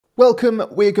Welcome,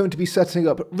 we're going to be setting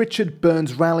up Richard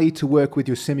Burns Rally to work with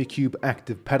your Simucube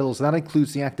ActivePedals. That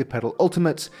includes the ActivePedal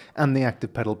Ultimates and the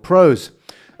ActivePedal Pros.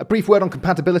 A brief word on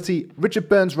compatibility. Richard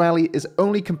Burns Rally is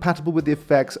only compatible with the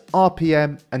effects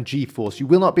RPM and G-force. You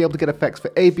will not be able to get effects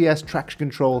for ABS, traction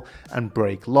control and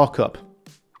brake lockup.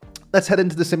 Let's head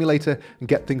into the simulator and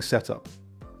get things set up.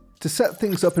 To set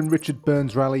things up in Richard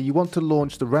Burns Rally, you want to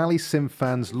launch the Rally Sim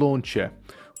Fans launcher.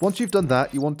 Once you've done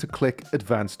that, you want to click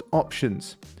Advanced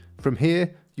Options. From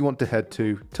here, you want to head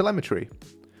to Telemetry.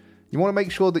 You want to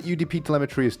make sure that UDP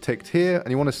telemetry is ticked here,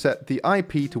 and you want to set the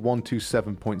IP to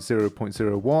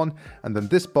 127.0.01, and then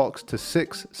this box to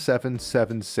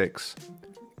 6776.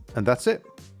 And that's it.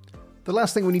 The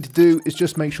last thing we need to do is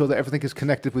just make sure that everything is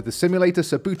connected with the simulator,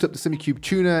 so boot up the Simucube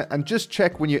tuner, and just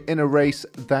check when you're in a race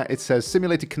that it says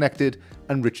Simulator Connected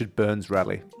and Richard Burns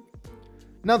Rally.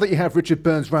 Now that you have Richard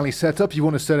Burns Rally set up, you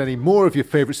want to set any more of your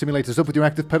favorite simulators up with your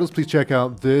ActivePedals, please check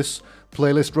out this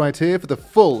playlist right here for the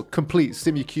full, complete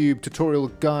Simucube tutorial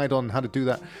guide on how to do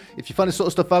that. If you find this sort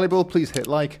of stuff valuable, please hit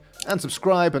like and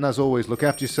subscribe, and as always, look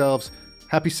after yourselves.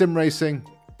 Happy sim racing.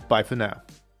 Bye for now.